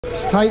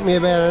It's taken me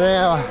about an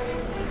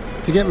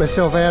hour to get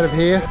myself out of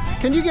here.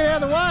 Can you get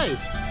out of the way?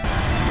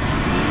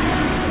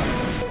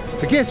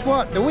 But guess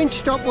what? The winch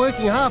stopped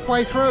working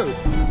halfway through.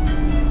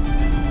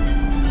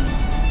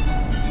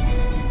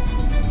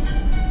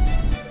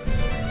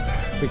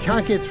 We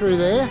can't get through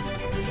there.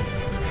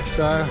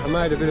 So I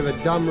made a bit of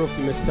a dumb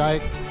rookie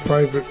mistake.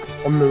 Favourite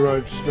on the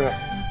road snack.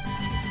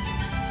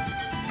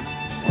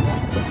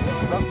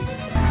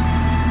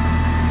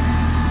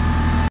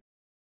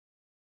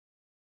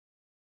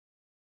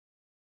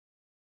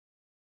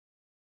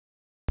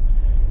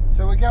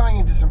 So we're going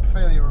into some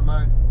fairly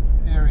remote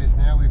areas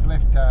now. We've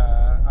left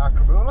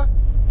Arkaroola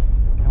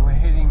and we're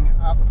heading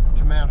up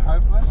to Mount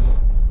Hopeless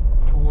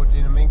towards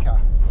Inaminka.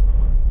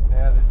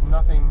 Now there's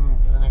nothing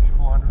for the next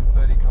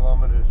 430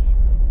 kilometres,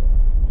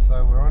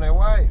 so we're on our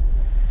way.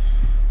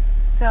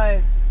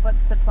 So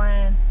what's the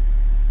plan?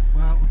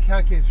 Well, we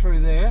can't get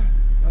through there,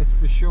 that's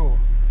for sure.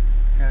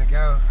 Going to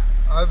go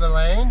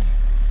overland.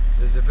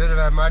 There's a bit of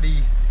a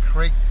muddy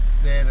creek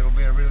there that'll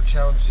be a real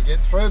challenge to get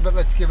through, but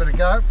let's give it a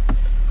go.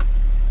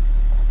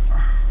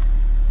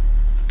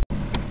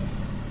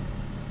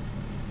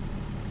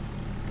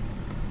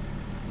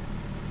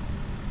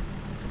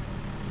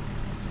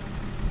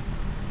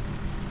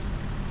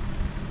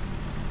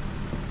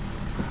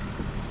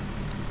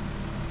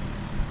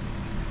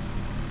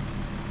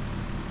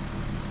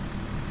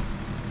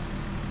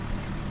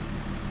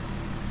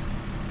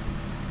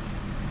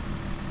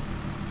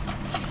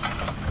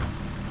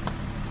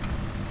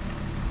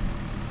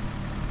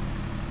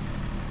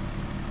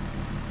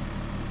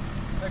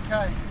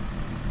 Okay,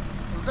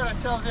 so we've got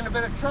ourselves in a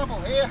bit of trouble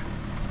here.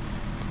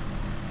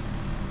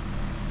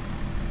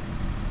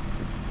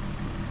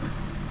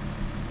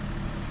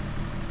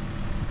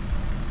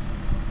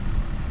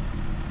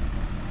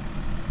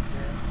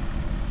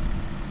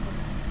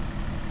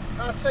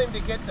 Can't seem to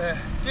get the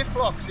diff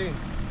locks in.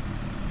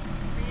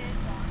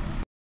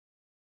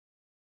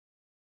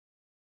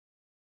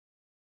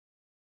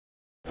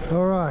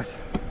 All right,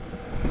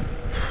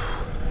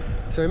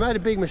 so we made a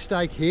big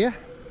mistake here.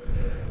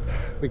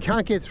 We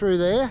can't get through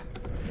there,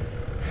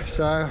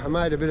 so I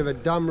made a bit of a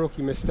dumb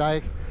rookie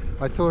mistake.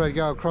 I thought I'd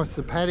go across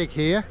the paddock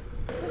here.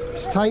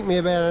 It's taken me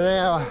about an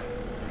hour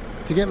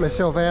to get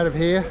myself out of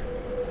here,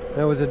 and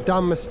it was a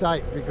dumb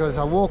mistake because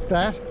I walked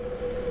that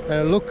and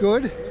it looked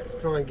good.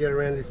 Let's try and get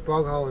around this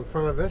bog hole in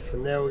front of us,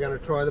 and now we're going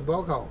to try the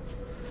bog hole.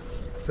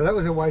 So that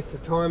was a waste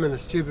of time and a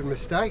stupid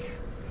mistake,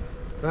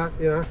 but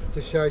you know, it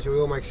just shows you we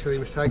all make silly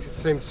mistakes. It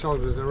seemed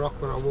solid as a rock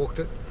when I walked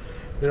it,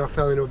 then I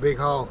fell into a big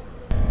hole.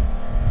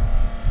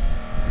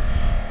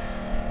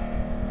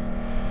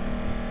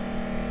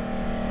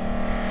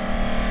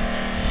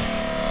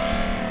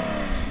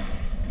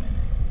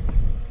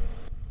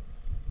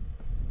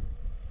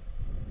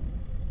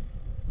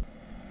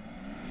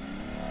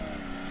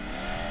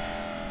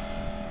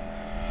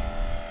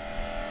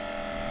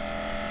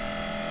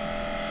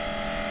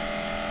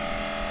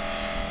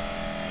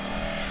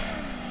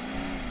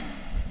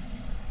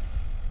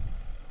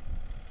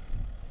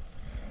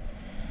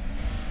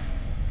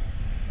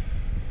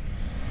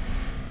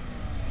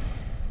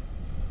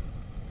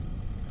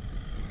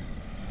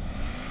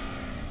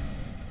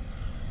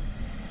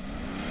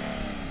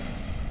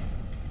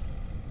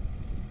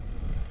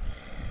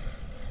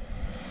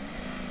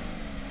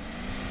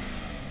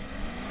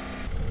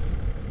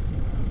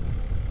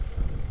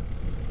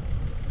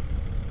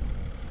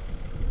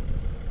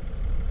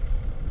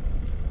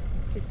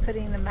 Just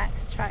putting the max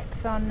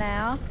tracks on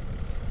now.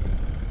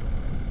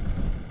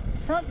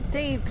 It's not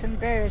deep and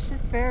bare, it's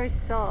just very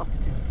soft,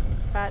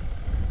 but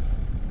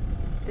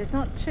there's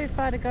not too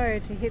far to go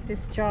to hit this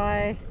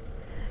dry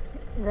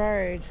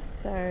road,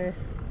 so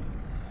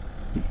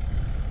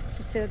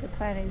just see what the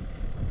plan is.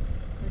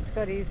 It's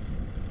got his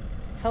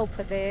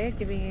helper there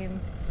giving him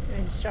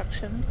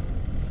instructions.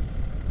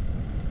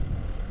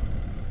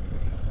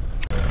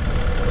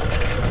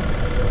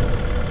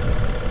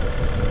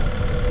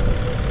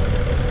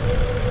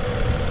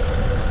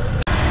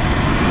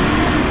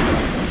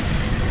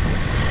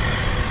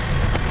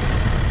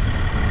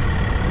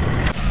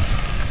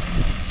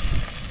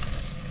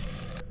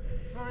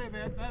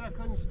 That I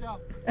couldn't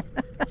stop.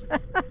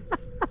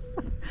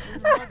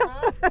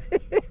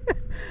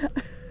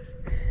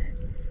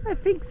 I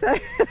think so.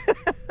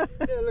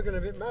 Yeah, looking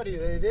a bit muddy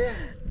there, dear.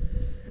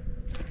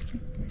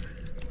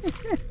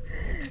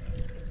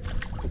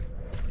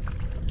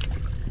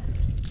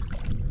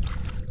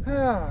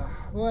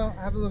 Well,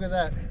 have a look at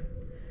that.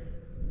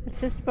 It's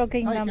just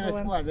bogging number one. Taking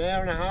us, what, an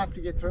hour and a half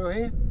to get through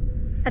here?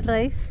 At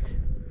least.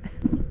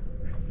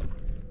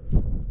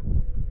 Oh,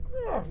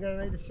 I'm going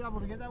to need a shovel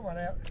to get that one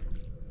out.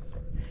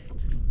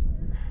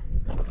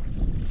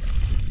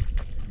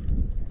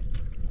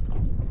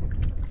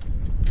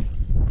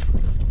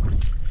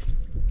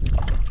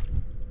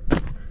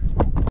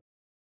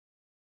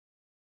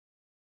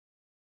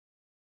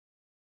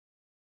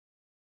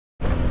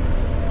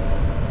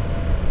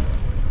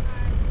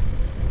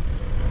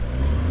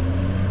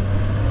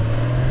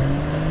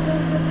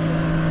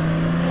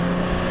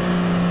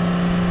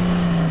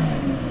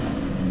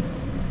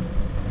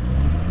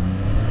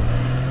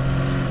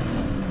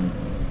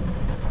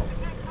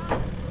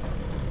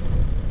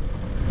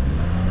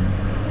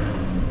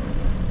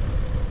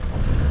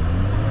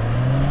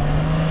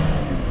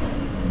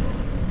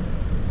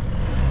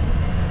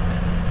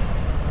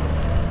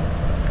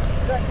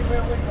 exactly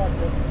where we got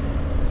to.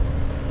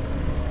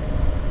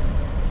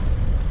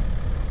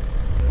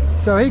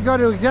 So he got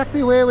to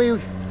exactly where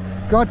we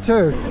got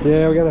to.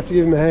 Yeah, we're going to have to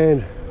give him a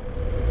hand.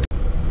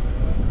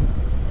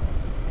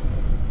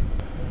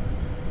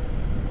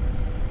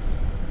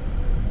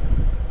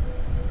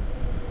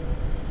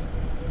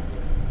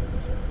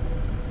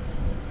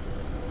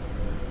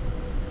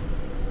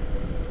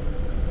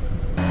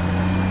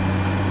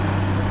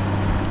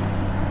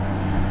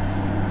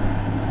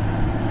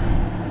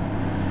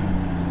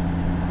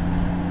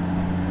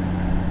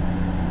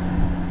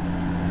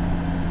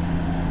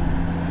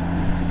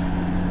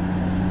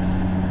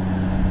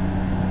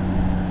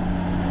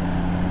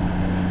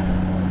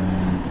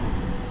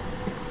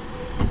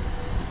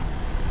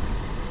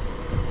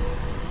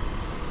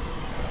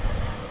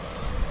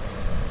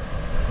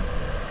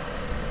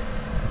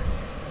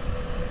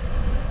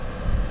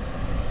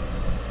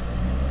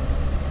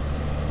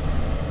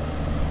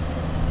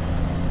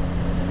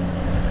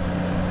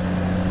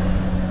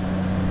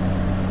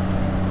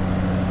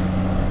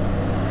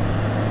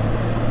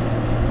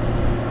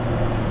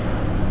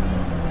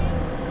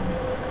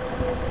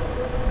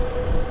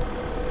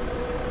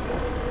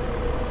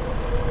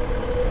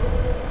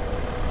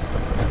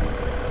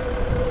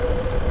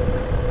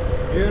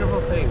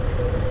 Beautiful thing.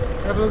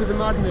 Have a look at the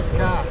mud in this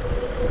car.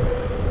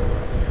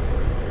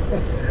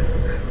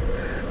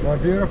 My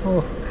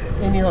beautiful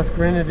Ineos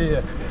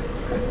Grenadier.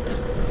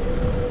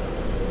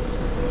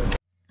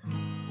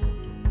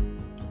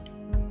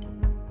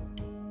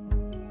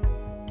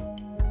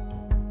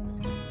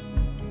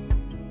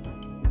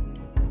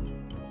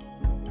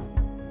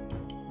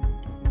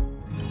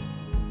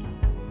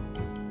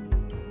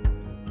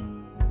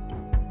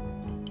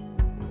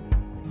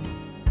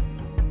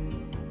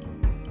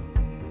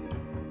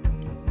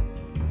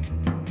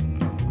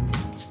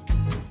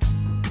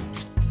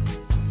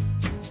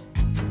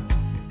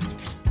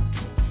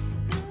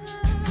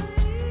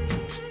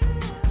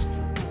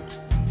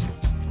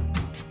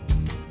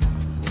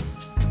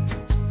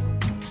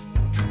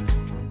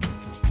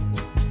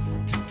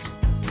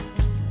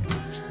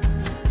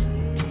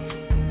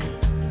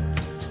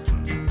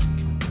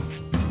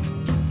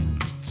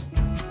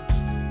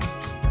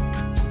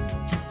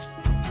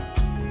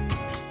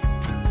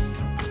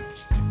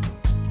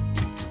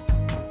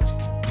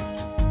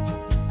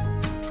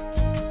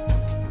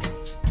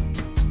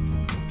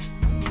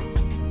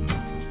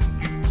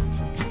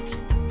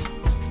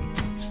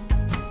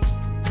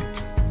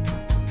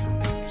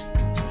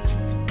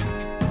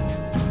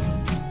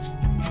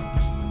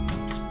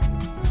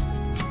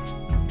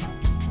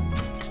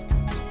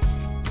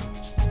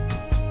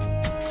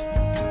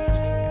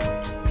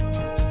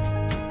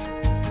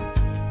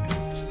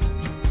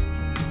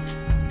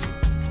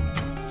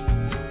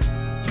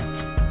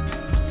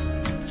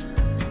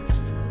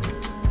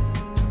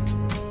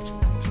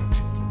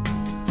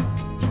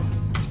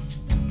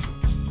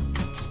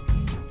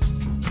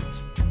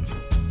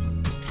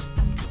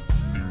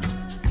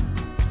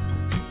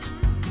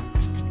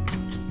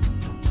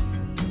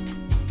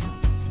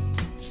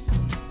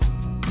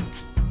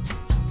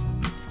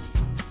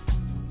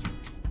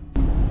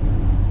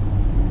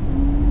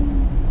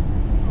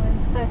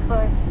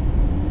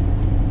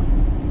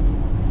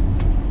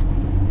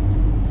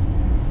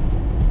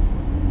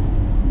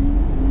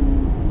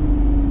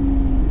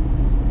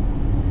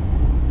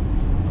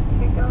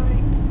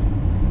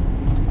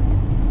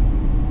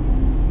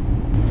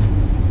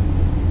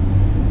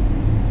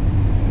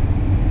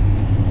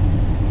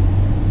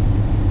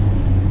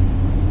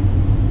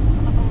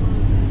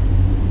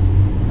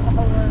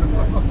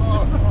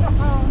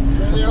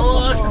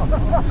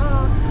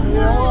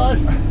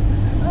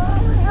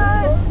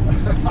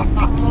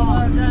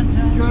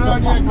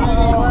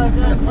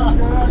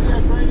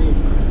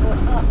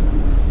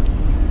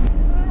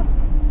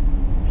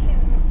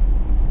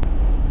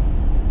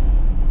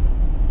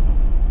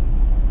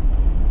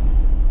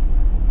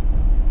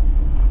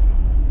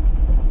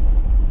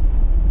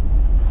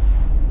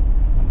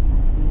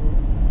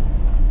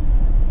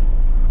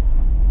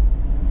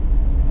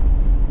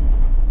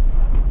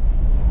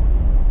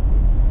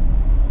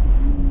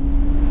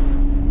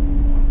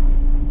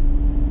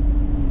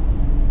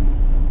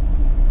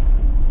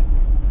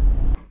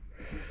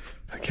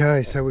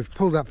 Okay, so we've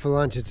pulled up for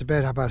lunch. It's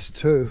about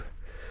 2:30. I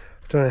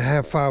don't know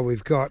how far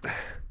we've got.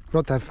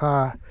 Not that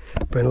far.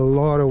 Been a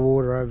lot of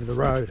water over the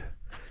road.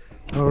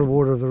 A lot of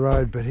water over the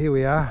road, but here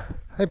we are.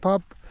 Hey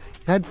Pop,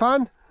 you had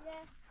fun?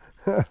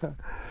 Yeah.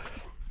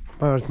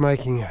 I was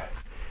making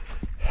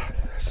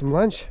some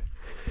lunch.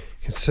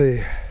 You can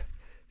see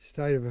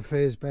state of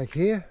affairs back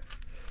here.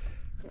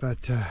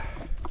 But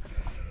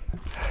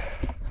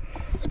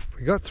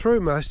we got through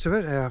most of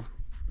it. Our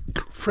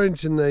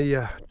friends in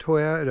the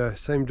Toyota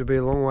seem to be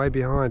a long way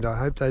behind. I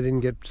hope they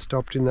didn't get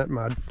stopped in that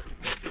mud.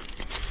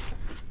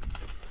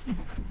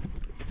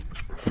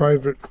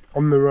 Favourite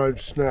on the road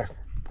snack: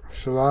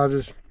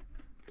 saladas,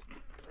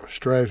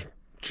 Australia's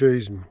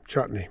cheese and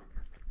chutney.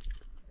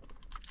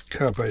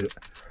 Can't beat it.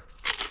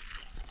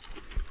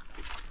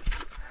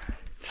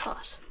 It's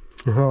hot.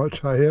 Oh,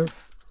 it's right here.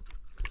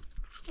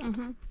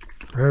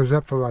 How's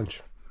that for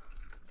lunch?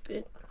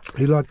 Good.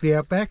 You like the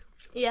Outback?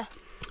 Yeah.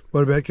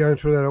 What about going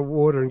through that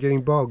water and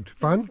getting bogged?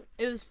 Fun?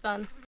 It was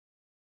fun.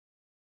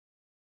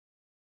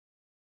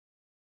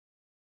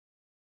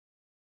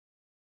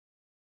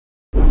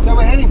 So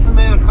we're heading for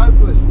Mount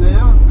Hopeless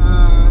now,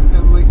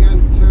 and we're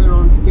going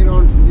to get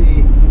onto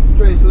the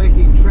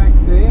Strzelecki track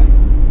there.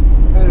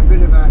 Had a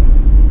bit of an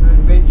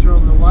adventure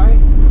on the way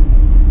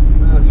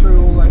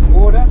through all that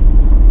water,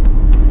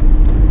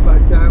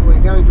 but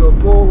we're going to a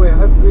bore where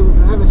hopefully we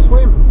can have a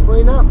swim,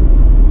 clean up.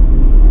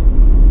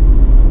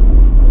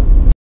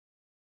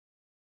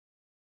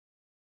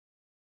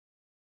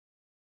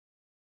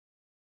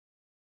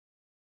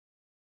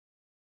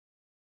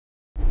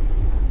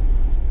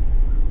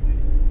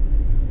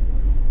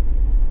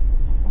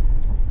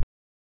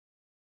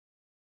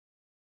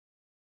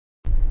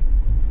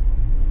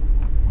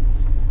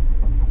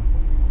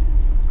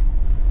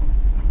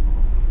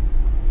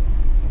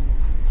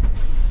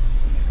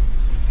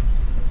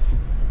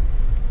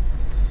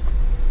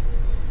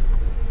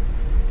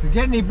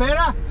 Get any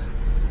better?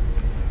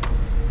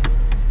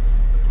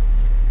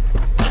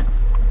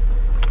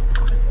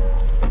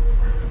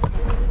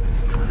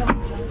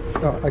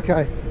 Oh,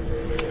 okay.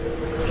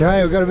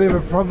 Okay, we've got a bit of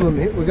a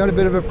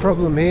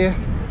problem here.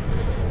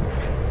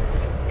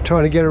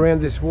 Trying to get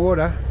around this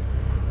water.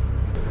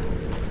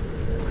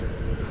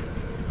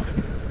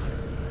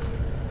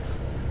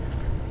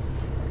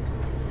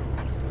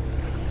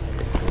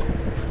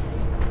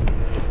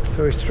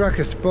 So we struck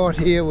a spot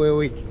here where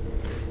we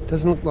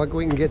doesn't look like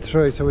we can get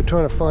through, so we're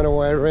trying to find a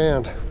way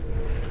around.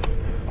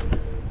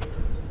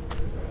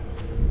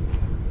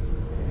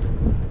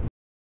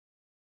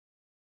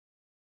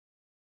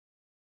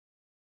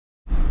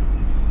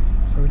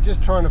 So we're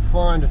just trying to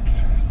find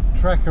a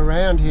track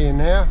around here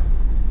now.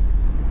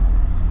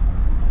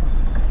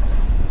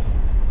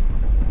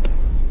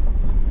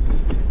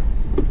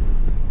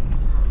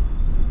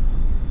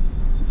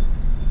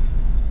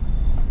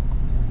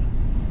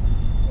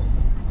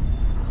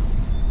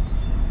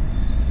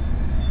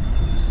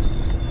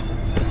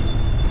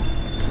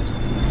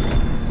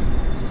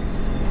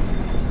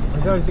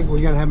 I don't think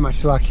we're going to have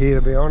much luck here,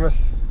 to be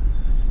honest,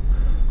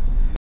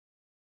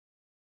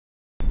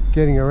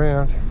 getting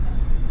around.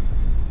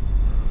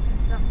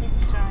 There's nothing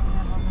showing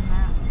that on the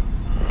map.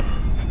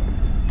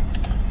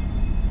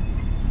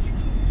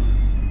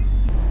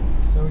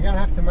 So we're going to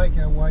have to make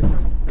our way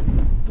through the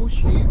bush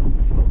here.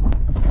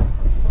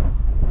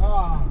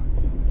 Ah,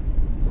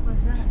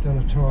 What's that? just done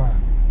a tyre,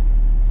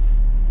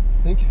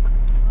 I think.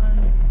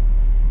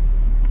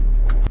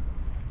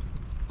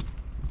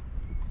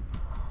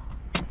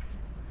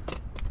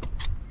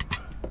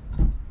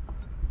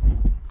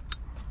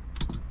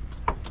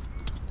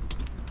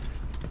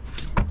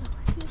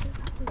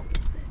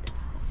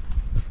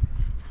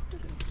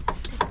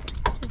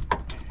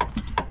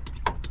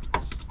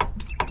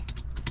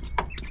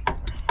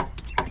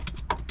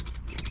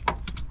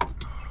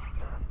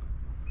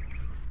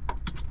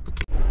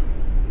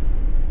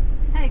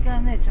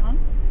 Going there, John.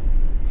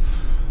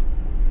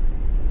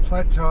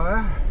 Flat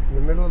tyre in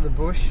the middle of the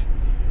bush,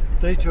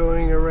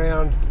 detouring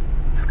around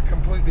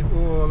completely,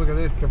 oh look at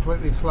this,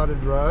 completely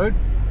flooded road,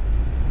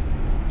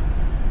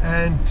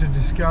 and to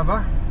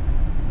discover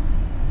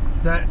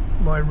that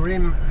my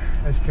rim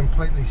is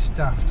completely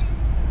stuffed.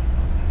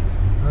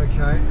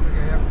 Okay, look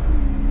out.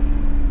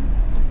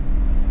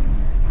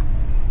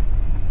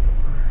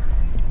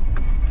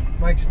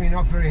 Makes me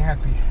not very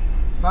happy,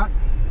 but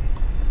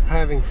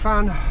having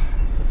fun.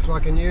 Looks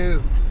like a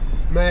new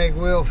mag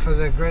wheel for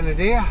the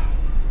Grenadier.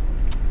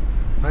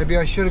 Maybe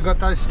I should have got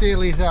those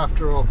steelies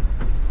after all.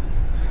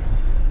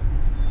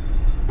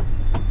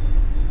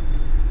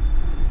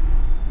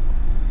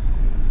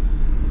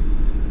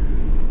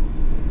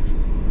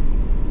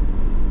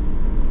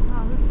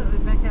 Oh, looks like we're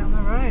back out on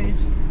the road.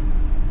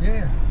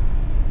 Yeah,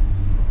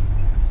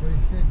 that's what he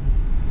said.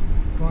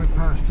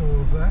 Bypassed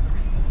all of that.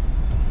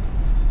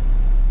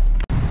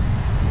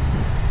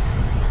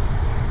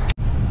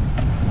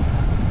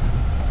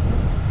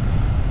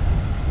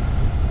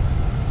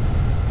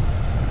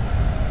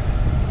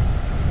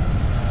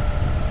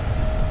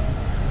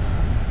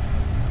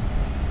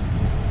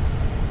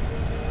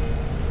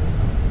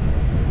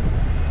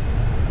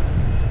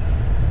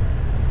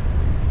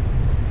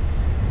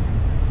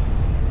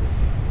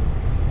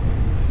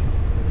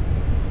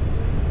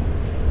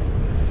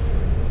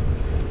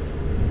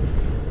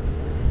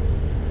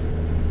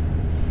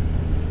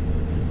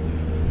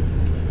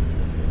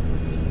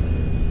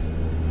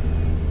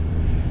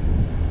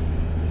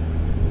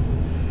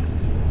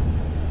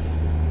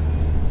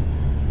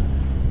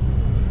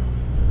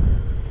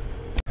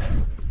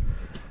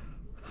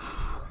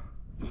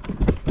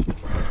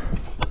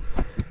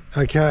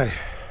 Okay,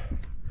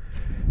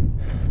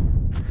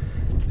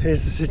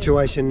 here's the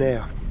situation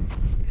now.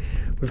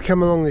 We've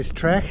come along this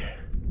track,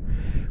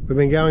 we've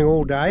been going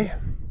all day.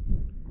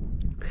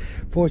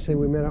 Fortunately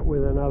we met up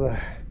with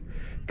another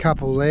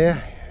couple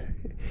there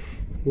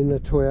in the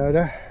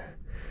Toyota.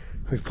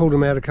 We've pulled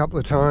them out a couple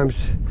of times,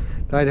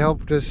 they'd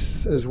helped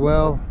us as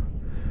well.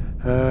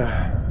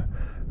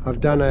 I've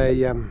done a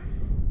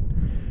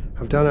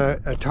I've done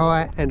a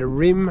tyre and a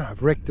rim.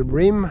 I've wrecked the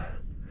rim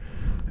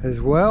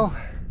as well,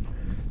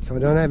 so I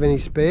don't have any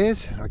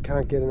spares. I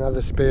can't get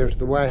another spare to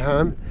the way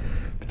home.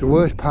 But the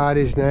worst part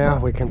is now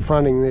we're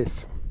confronting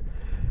this,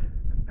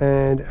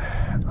 and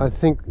I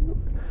think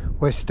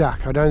we're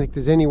stuck. I don't think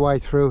there's any way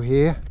through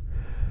here.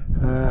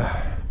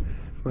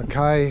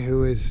 McKay,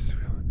 who is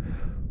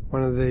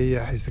one of the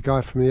is the guy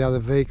from the other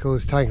vehicle,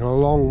 is taking a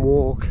long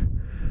walk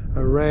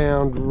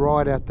around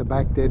right out the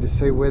back there to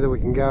see whether we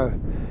can go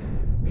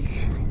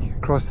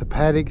across the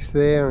paddocks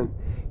there and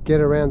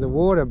get around the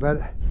water,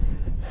 but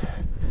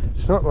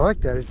it's not like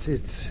that.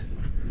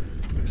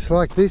 It's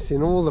like this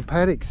in all the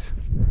paddocks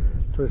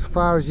for as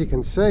far as you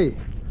can see,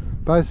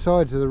 both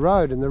sides of the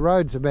road, and the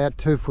road's about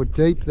 2 foot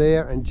deep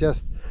there, and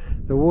just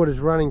the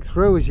water's running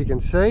through, as you can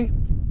see,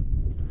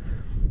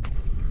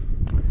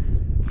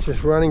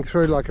 just running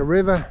through like a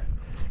river,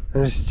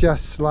 and it's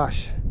just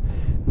slush.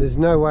 There's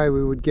no way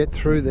we would get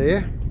through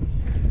there,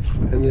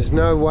 and there's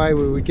no way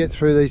we would get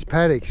through these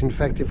paddocks. In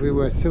fact, if we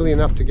were silly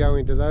enough to go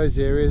into those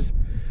areas,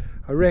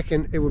 I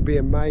reckon it would be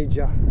a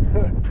major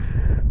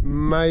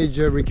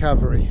major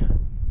recovery.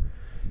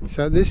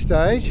 So at this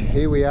stage,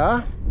 here we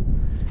are,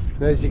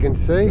 and as you can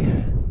see,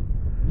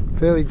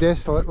 fairly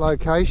desolate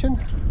location.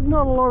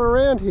 Not a lot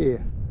around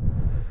here.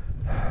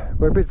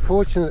 We're a bit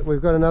fortunate that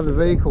we've got another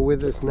vehicle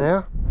with us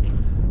now.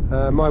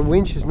 My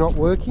winch is not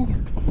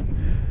working,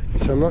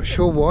 so I'm not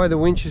sure why the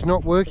winch is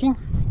not working,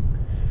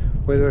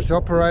 whether it's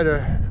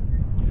operator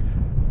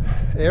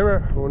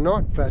error or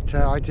not, but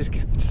it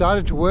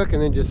started to work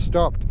and then just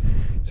stopped.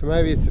 So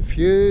maybe it's the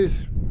fuse,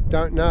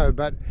 don't know.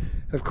 But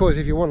of course,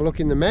 if you want to look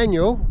in the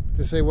manual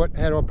to see how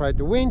to operate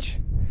the winch,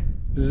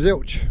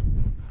 zilch.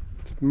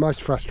 It's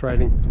most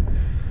frustrating.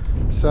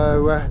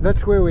 So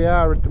that's where we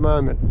are at the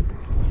moment.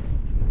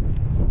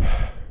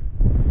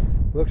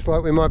 Looks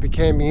like we might be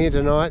camping here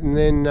tonight and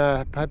then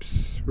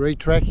perhaps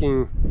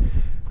retracking.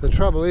 The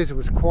trouble is, it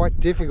was quite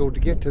difficult to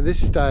get to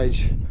this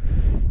stage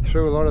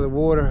through a lot of the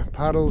water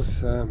puddles.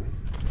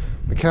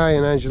 McKay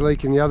and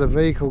Angelique in the other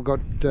vehicle got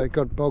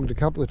bogged a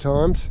couple of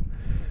times.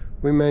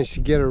 We managed to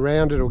get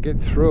around it or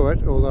get through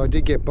it, although I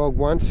did get bogged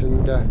once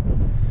and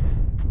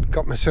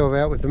got myself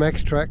out with the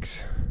max tracks.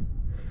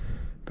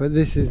 But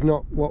this is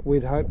not what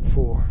we'd hoped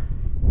for.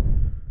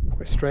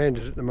 We're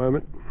stranded at the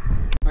moment.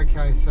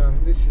 Okay, so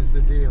this is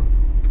the deal.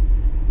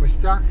 We're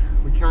stuck,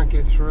 we can't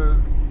get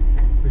through.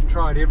 We've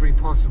tried every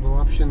possible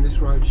option. This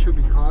road should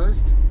be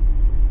closed,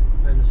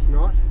 and it's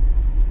not.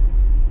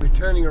 We're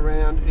turning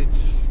around,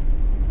 it's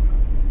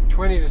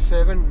 20 to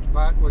 7,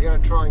 but we're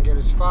going to try and get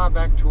as far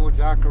back towards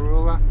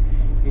Arkaroola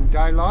in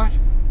daylight.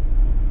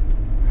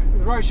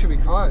 The road should be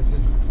closed.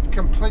 It's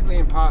completely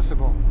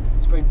impassable.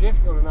 It's been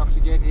difficult enough to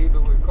get here,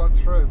 but we've got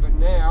through. But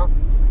now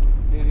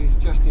it is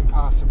just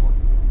impassable.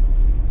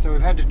 So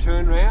we've had to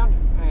turn around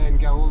and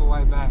go all the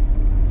way back.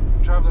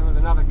 I'm travelling with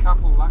another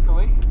couple,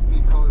 luckily,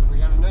 because we're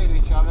going to need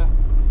each other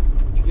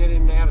to get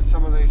in and out of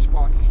some of these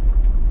spots.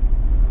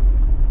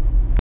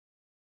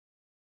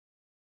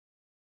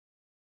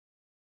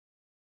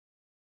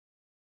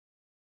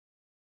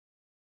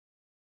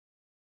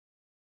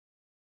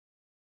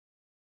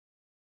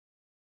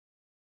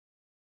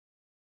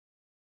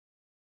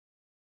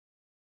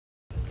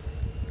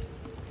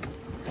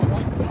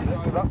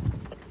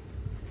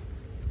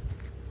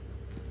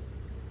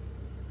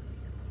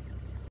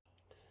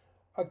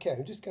 Okay,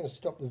 I'm just going to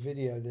stop the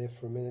video there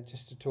for a minute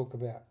just to talk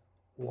about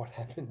what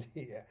happened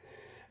here.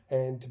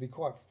 And to be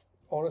quite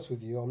honest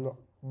with you, I'm not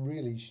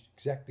really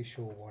exactly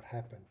sure what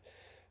happened.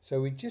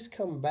 So we just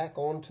come back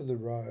onto the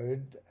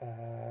road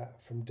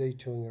from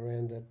detouring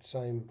around that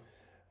same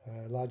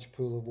large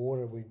pool of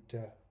water we'd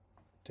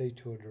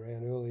detoured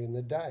around early in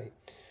the day.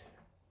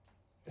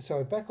 So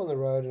I'm back on the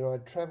road and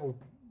I'd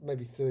travelled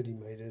maybe 30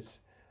 metres,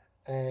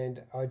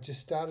 and I just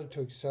started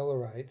to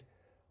accelerate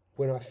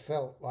when I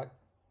felt like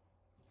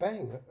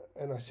bang,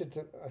 and I said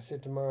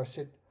to Mara,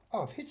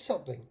 oh, I've hit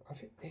something. I've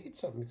hit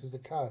something, because the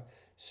car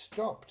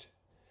stopped.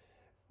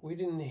 We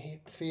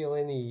didn't feel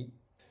any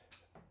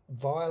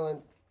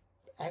violent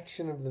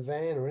action of the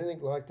van or anything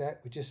like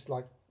that. We just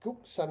like,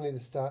 whoop, suddenly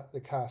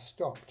the car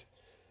stopped,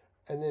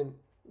 and then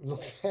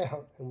looked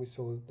out and we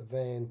saw that the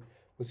van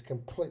was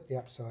completely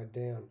upside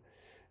down.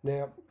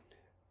 Now,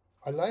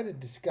 I later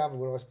discovered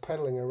when I was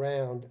paddling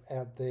around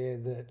out there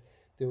that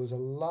there was a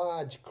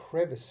large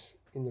crevice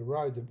in the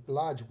road, the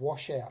large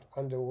washout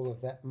under all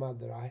of that mud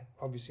that I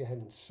obviously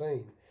hadn't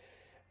seen.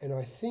 And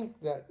I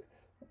think that,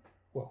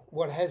 well,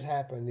 what has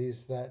happened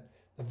is that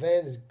the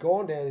van has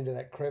gone down into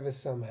that crevice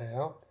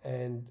somehow,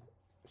 and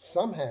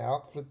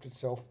somehow flipped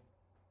itself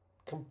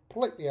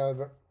completely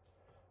over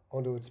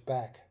onto its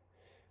back.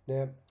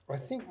 Now, I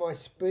think my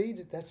speed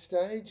at that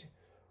stage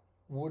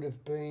would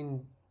have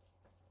been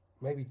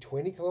maybe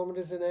 20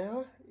 kilometres an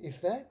hour,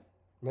 if that,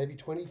 maybe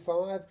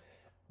 25.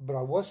 But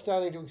I was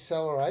starting to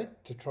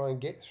accelerate to try and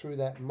get through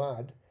that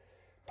mud,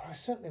 but I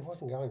certainly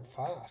wasn't going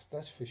fast,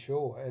 that's for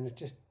sure. And it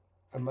just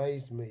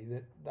amazed me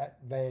that that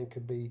van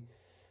could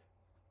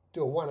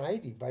do a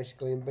 180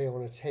 basically and be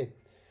on its head.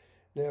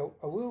 Now,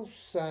 I will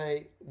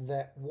say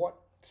that what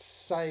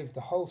saved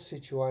the whole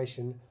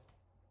situation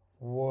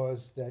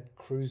was that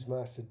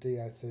Cruisemaster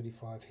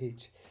DO35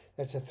 hitch.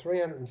 That's a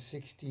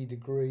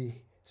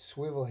 360-degree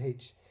swivel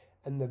hitch,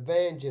 and the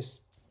van just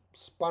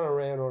spun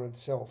around on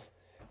itself.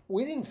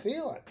 We didn't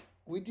feel it.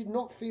 We did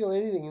not feel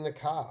anything in the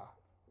car.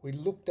 We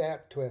looked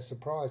out to our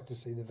surprise to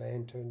see the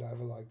van turned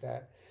over like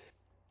that.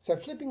 So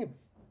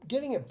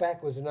getting it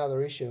back was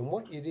another issue, and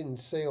what you didn't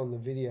see on the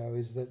video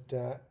is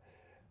that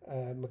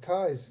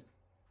Mackay's,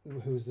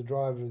 who was the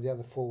driver of the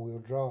other four-wheel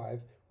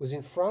drive, was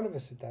in front of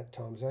us at that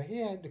time, so he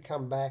had to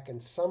come back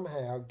and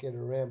somehow get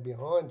around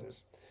behind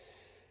us,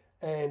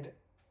 and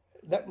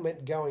that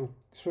meant going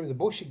through the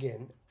bush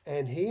again,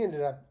 and he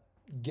ended up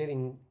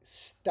getting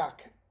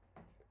stuck,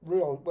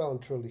 real well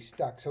and truly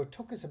stuck. So it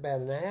took us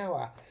about an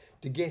hour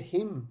to get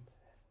him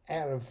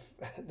out of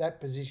that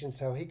position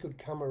so he could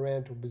come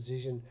around to a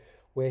position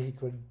where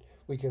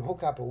we could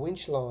hook up a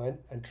winch line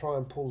and try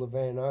and pull the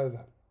van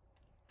over.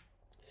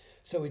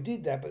 So we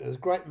did that, but there's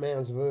great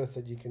mounds of earth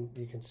that you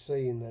can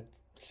see in that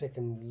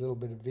second little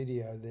bit of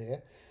video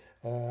there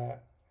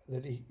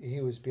that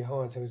he was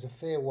behind, so it was a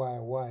fair way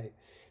away.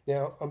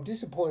 Now, I'm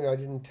disappointed I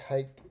didn't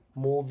take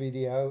more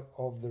video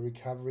of the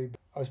recovery.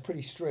 I was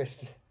pretty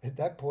stressed at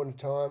that point in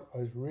time. I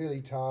was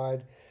really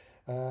tired,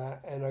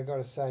 and I got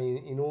to say,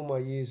 in all my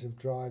years of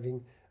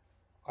driving,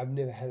 I've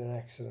never had an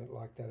accident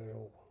like that at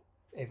all,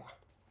 ever.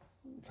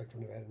 In fact,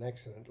 I've never had an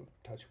accident,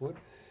 touch wood.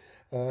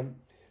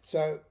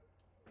 So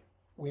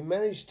we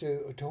managed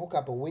to hook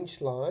up a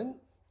winch line,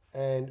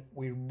 and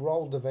we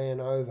rolled the van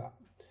over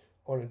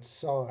on its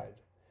side.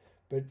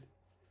 But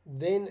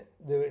then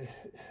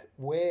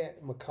where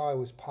Mackay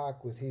was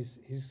parked with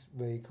his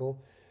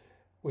vehicle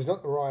was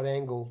not the right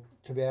angle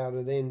to be able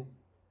to then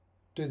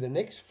do the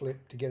next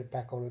flip to get it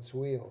back on its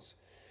wheels.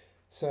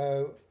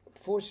 So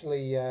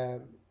fortunately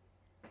there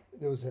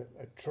was a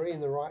tree in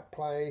the right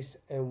place,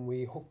 and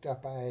we hooked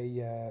up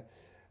a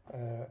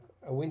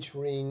winch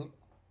ring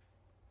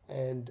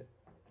and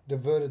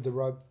diverted the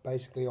rope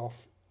basically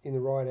off in the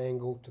right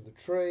angle to the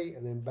tree,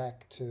 and then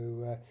back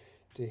to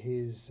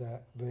his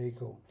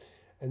vehicle.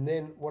 And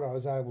then what I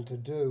was able to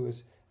do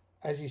is,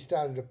 as he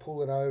started to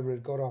pull it over and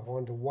it got up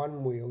onto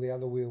one wheel, the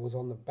other wheel was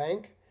on the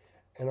bank,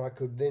 and I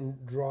could then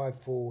drive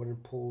forward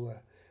and pull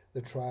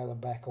the trailer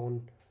back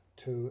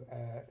onto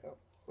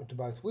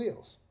both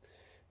wheels.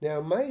 Now,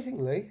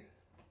 amazingly,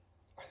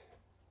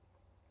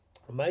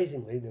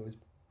 there was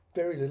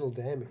very little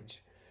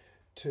damage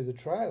to the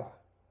trailer.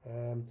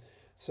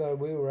 So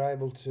we were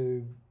able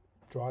to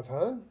drive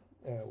home,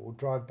 or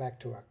drive back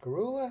to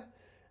Arkaroola,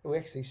 and we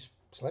actually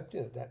slept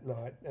in it that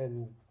night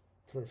and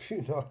for a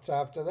few nights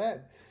after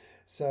that.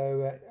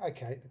 So,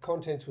 okay, the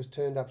contents was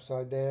turned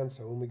upside down,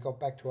 so when we got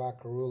back to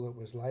Arkaroola, it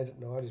was late at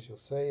night, as you'll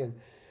see,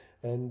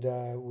 and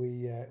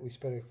we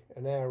spent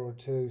an hour or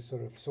two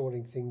sort of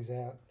sorting things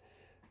out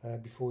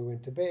before we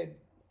went to bed.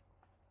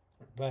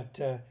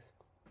 But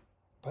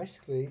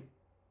basically,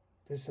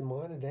 there's some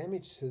minor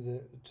damage to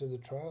the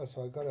trailer,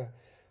 so I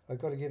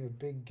got to give a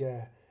big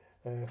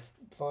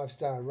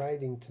 5-star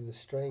rating to the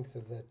strength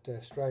of that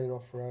Australian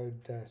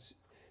off-road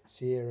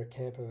Sierra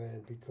camper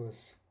van,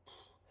 because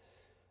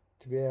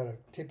to be able to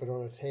tip it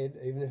on its head,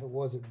 even if it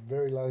was at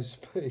very low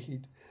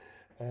speed,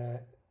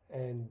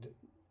 and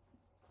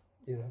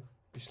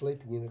be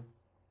sleeping in it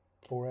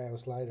 4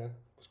 hours later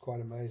was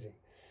quite amazing.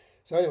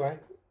 So anyway,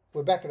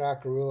 we're back at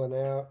Arkaroola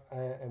now,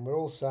 and we're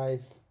all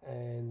safe,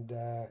 and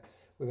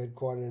we've had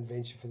quite an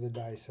adventure for the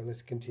day, so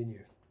let's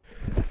continue.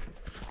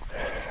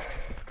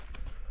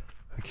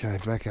 Okay,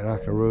 back at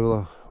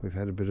Arkaroola, we've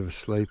had a bit of a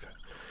sleep.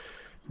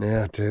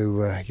 Now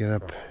to get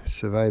up,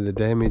 survey the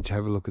damage,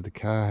 have a look at the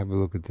car, have a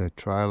look at the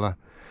trailer,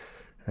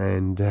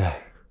 and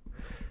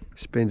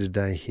spend a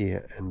day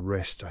here and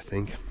rest, I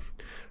think.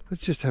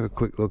 Let's just have a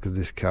quick look at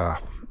this car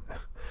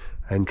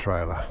and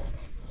trailer.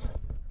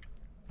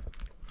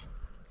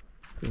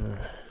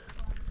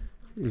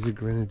 Is a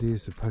Grenadier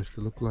supposed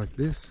to look like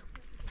this?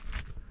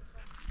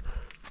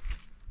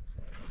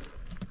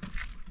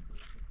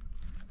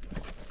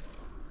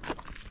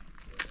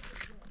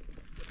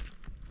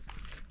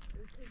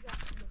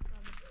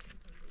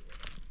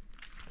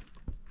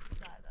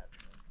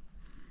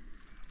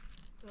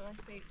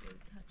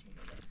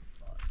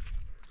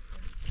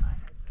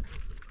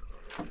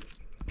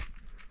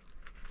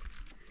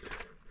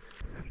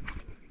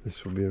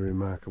 This will be a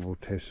remarkable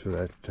test for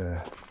that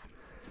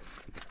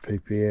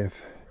PPF.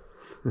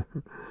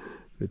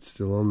 It's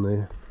still on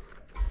there.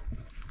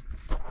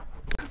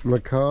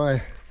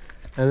 Mackay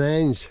and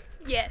Ange.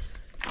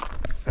 Yes.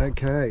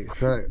 Okay,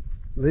 so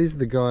these are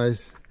the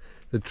guys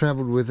that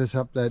travelled with us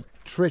up that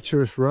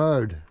treacherous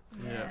road.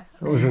 Yeah.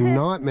 It was a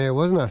nightmare,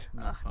 wasn't it?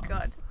 Oh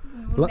God,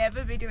 we'll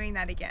never be doing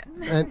that again.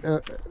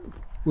 And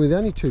with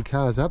only 2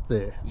 cars up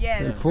there.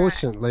 Yeah, that's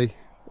unfortunately, right.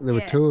 There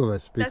were 2 of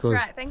us. Because that's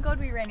right. Thank God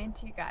we ran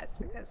into you guys,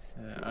 because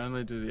I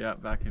only do the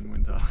Outback in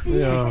winter.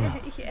 Yeah.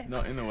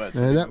 Not in the wet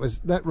And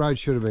season. that road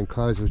should have been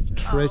closed. It was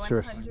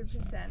treacherous.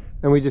 100%.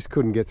 And we just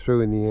couldn't get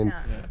through in the end. No.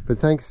 Yeah. But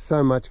thanks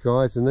so much,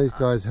 guys. And these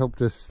guys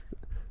helped us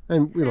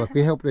And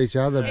we helped each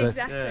other. But,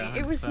 Exactly, Yeah,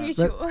 it was 100%.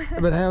 mutual.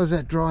 but how was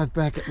that drive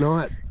back at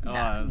night? Oh,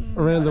 it was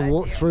Around the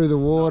Not ideal. through the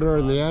water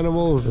and the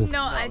animals? And,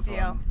 Not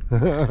ideal.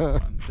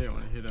 fun. Didn't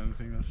want to hit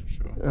anything, that's for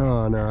sure.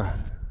 oh no,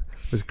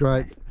 it was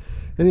great.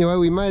 Anyway,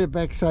 we made it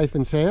back safe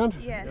and sound.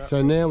 Yes.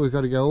 So now we've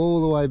got to go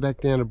all the way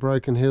back down to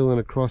Broken Hill and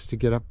across to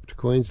get up to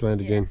Queensland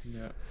again.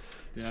 Yes.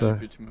 Yeah, So- down the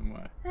bitumen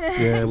way.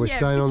 Yeah, we're Yeah,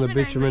 staying on the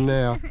bitumen bitumen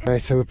now. Okay,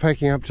 so we're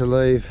packing up to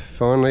leave.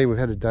 Finally, we've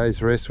had a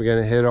day's rest. We're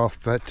going to head off,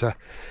 but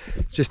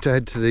just to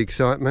add to the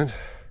excitement,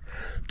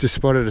 just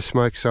spotted a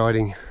smoke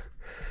sighting.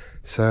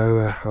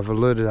 So I've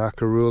alerted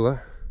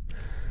Arkaroola,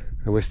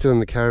 and we're still in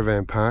the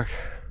caravan park,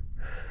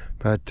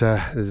 but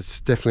there's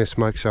definitely a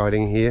smoke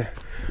sighting here,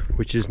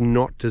 which is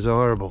not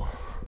desirable.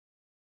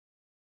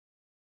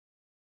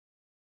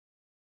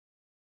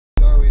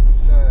 So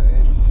it's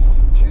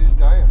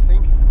Tuesday, I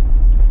think.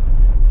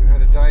 We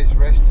had a day's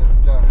rest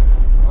at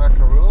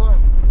Arkaroola,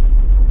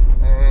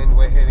 and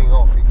we're heading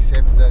off,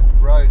 except that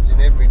roads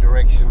in every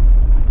direction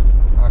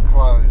are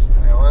closed.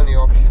 Our only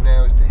option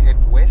now is to head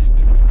west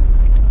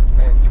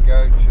and to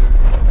go to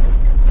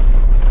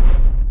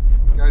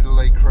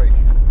Lee Creek.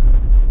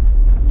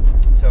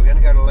 So we're going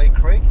to go to Lee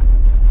Creek,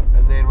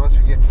 and then once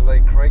we get to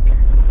Lee Creek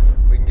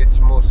we can get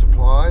some more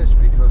supplies,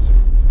 because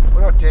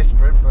we're not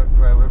desperate, but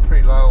we're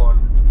pretty low on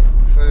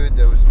food.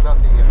 There was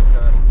nothing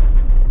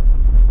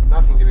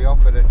to be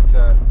offered at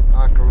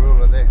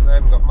Arkaroola. They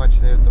haven't got much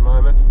there at the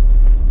moment,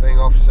 being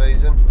off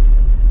season.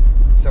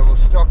 So we'll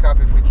stock up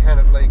if we can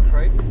at Lee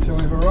Creek. So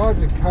we've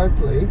arrived at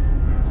Coakley,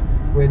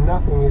 where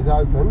nothing is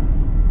open,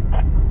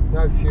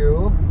 no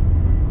fuel,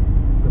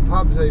 the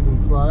pub's even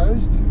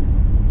closed,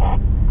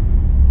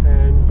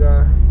 and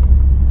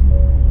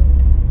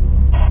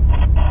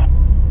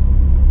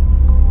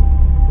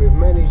we've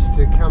managed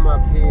to come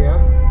up here. I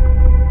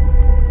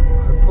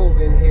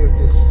pulled in here at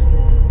this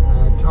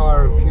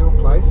tyre and fuel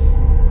place,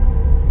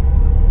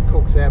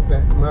 Cook's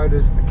Outback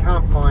Motors. I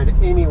can't find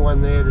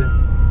anyone there.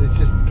 There's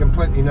just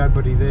completely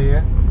nobody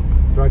there,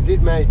 but I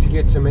did manage to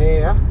get some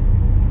air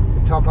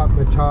to top up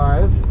my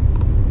tyres.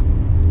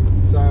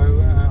 So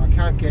I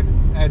can't get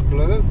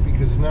AdBlue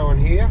because there's no one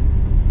here.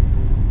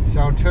 So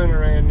I'll turn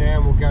around now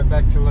and we'll go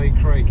back to Lee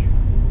Creek,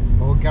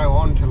 or go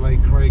on to Lee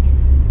Creek,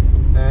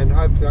 and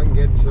hopefully I can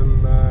get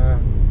some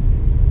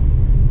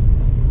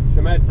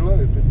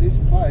AdBlue. But this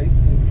place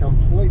is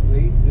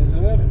completely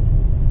deserted.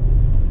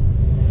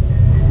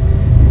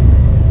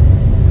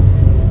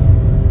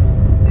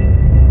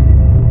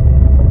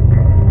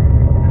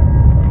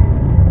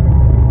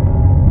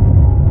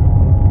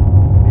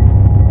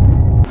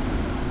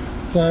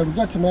 So we've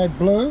got some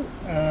AdBlue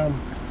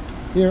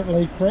here at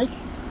Lee Creek.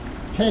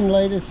 10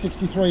 litres,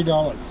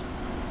 $63.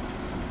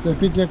 So a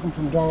bit different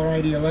from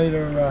 $1.80 a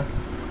litre,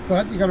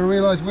 but you've got to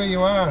realise where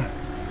you are.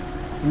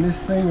 And this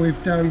thing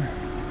we've done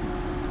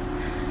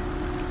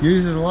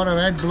uses a lot of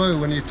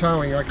AdBlue when you're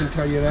towing, I can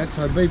tell you that,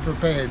 so be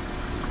prepared.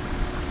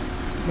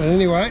 But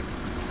anyway,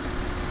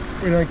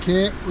 we don't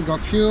care. We've got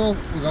fuel,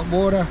 we've got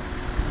water,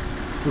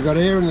 we've got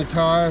air in the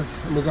tyres,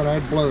 and we've got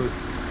AdBlue.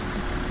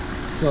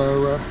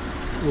 So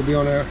we'll be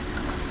on our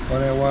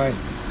way.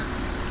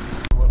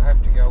 We'll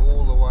have to go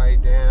all the way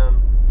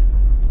down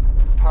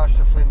past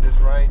the Flinders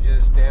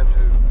Ranges down to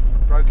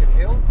Broken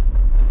Hill,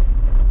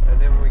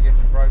 and then when we get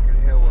to Broken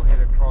Hill we'll head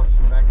across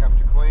and back up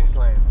to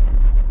Queensland.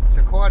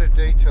 So quite a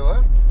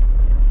detour,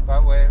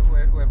 but we're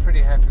pretty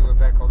happy we're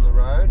back on the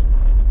road,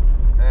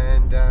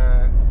 and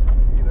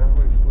you know,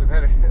 we're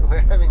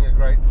having a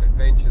great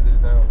adventure. There's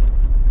no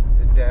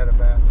doubt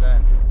about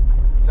that.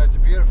 So it's a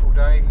beautiful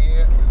day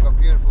here. We've got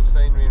beautiful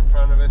scenery in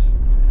front of us.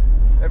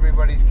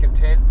 Everybody's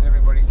content,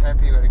 everybody's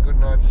happy. We had a good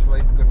night's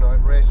sleep, good night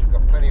rest. We've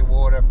got plenty of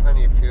water,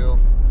 plenty of fuel,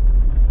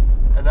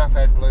 enough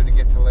AdBlue to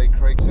get to Lee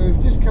Creek. So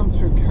we've just come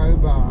through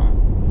Cobar.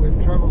 We've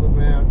travelled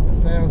about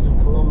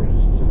 1,000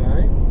 kilometres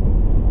today,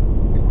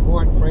 and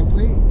quite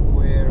frankly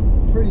we're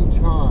pretty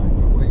tired,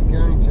 but we're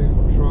going to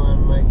try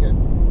and make it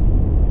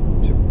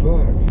to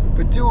Bourke.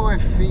 But do I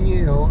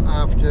feel,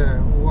 after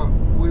what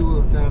we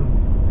will have done,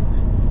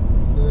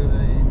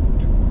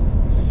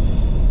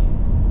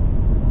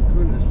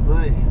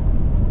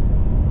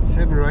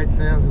 7,000 or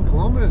 8,000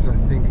 kilometres I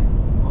think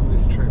on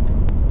this trip.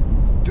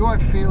 Do I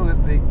feel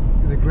that the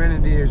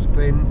Grenadier has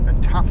been a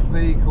tough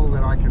vehicle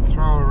that I can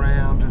throw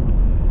around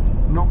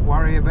and not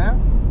worry about?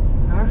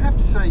 And I'd have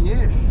to say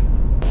yes.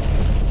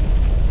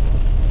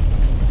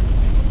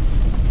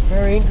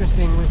 Very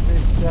interesting with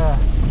this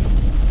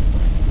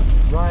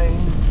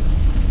rain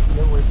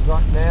that we've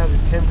got now. The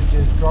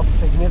temperature's dropped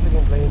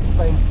significantly. It's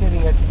been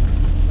sitting at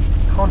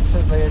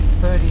constantly at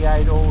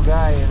 38 all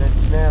day, and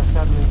it's now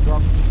suddenly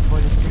dropped to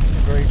 26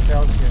 degrees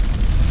Celsius,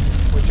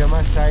 which I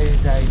must say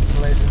is a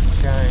pleasant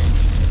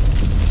change.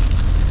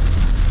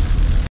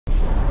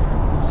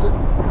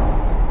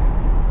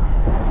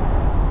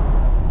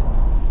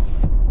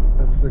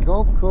 That's the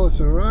golf course,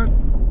 alright.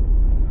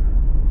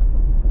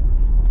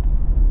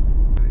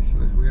 Okay, so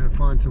we're going to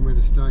find somewhere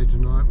to stay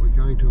tonight. We're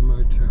going to a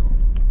motel.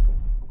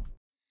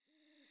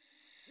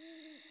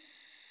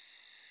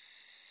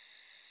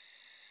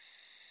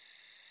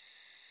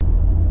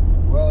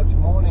 Well, it's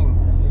morning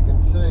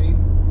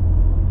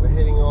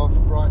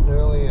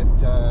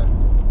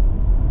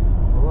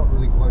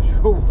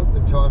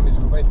time is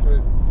we went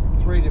through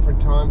 3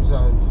 different time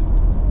zones.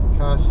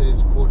 Car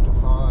says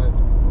 4:45,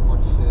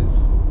 watch says,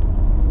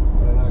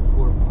 I don't know,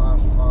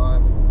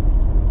 5:15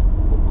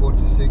 or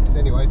 5:45.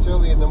 Anyway, it's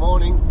early in the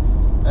morning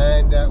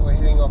and we're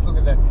heading off. Look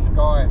at that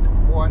sky, it's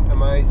quite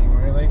amazing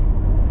really.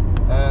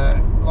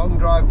 Long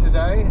drive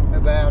today,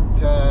 about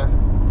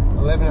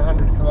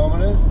 1100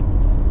 kilometres,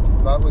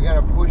 but we're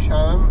going to push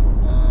home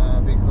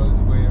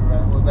because we're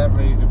about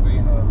ready to be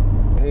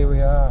home. Here we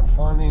are,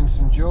 finally in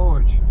St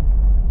George.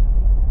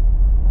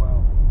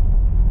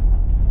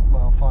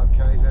 Well, 5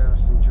 k's out of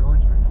St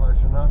George, but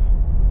close enough.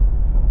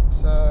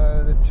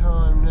 So the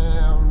time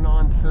now,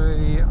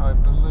 9:30, I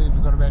believe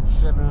we've got about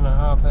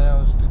 7.5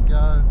 hours to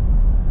go.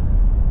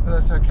 But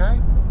that's okay,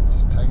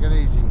 just take it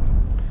easy.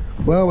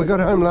 Well, we got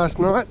home last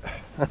night,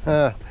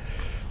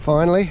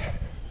 finally.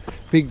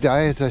 Big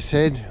day, as I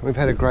said. We've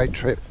had a great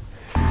trip.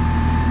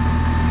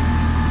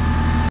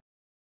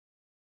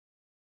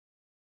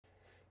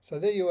 So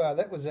there you are,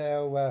 that was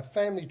our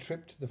family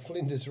trip to the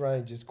Flinders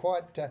Ranges.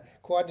 Quite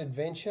an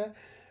adventure.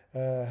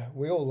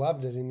 We all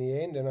loved it in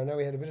the end, and I know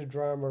we had a bit of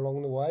drama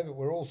along the way, but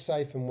we're all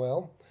safe and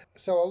well.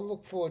 So I'll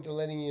look forward to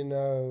letting you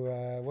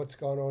know what's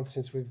gone on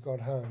since we've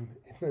got home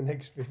in the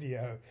next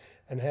video,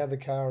 and how the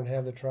car and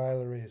how the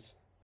trailer is.